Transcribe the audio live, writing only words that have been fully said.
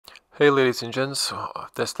Hey ladies and gents,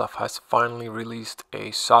 Tesla has finally released a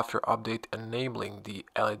software update enabling the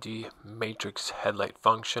LED matrix headlight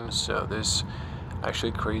function. So this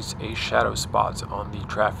actually creates a shadow spot on the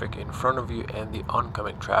traffic in front of you and the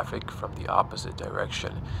oncoming traffic from the opposite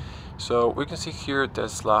direction. So we can see here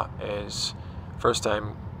Tesla is first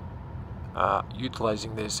time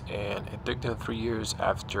utilizing this, and it took them 3 years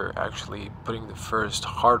after actually putting the first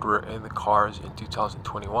hardware in the cars in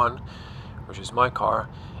 2021, which is my car,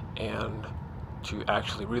 and to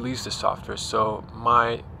actually release the software. So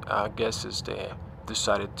my guess is they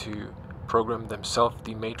decided to program themselves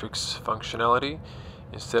the Matrix functionality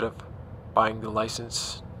instead of buying the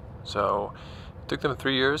license. So it took them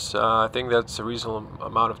 3 years. I think that's a reasonable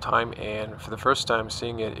amount of time, and for the first time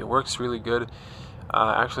seeing it, it works really good.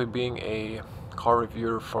 Actually, being a car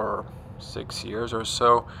reviewer for 6 years or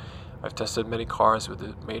so, I've tested many cars with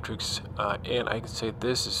the Matrix, and I can say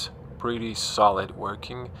this is pretty solid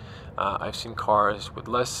working. I've seen cars with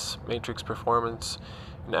less Matrix performance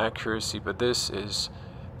and accuracy, but this is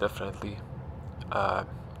definitely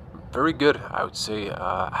very good, I would say.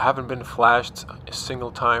 I haven't been flashed a single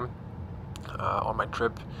time on my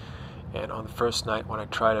trip and on the first night when I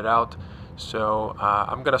tried it out. So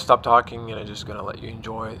I'm gonna stop talking and I'm just gonna let you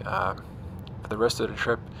enjoy for the rest of the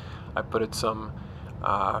trip. I put it some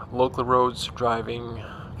local roads driving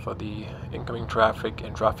for the incoming traffic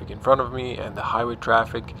and traffic in front of me and the highway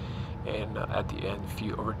traffic, and at the end a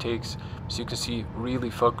few overtakes, so you can see really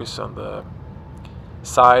focus on the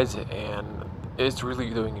sides, and it's really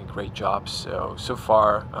doing a great job. So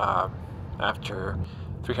far, after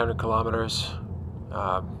 300 kilometers,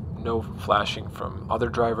 no flashing from other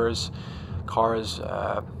drivers, cars,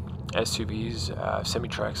 SUVs,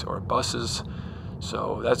 semi-trucks or buses.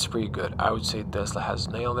 So that's pretty good. I would say Tesla has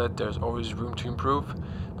nailed it. There's always room to improve,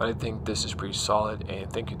 but I think this is pretty solid, and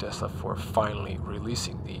thank you Tesla for finally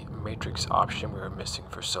releasing the Matrix option we were missing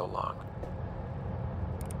for so long.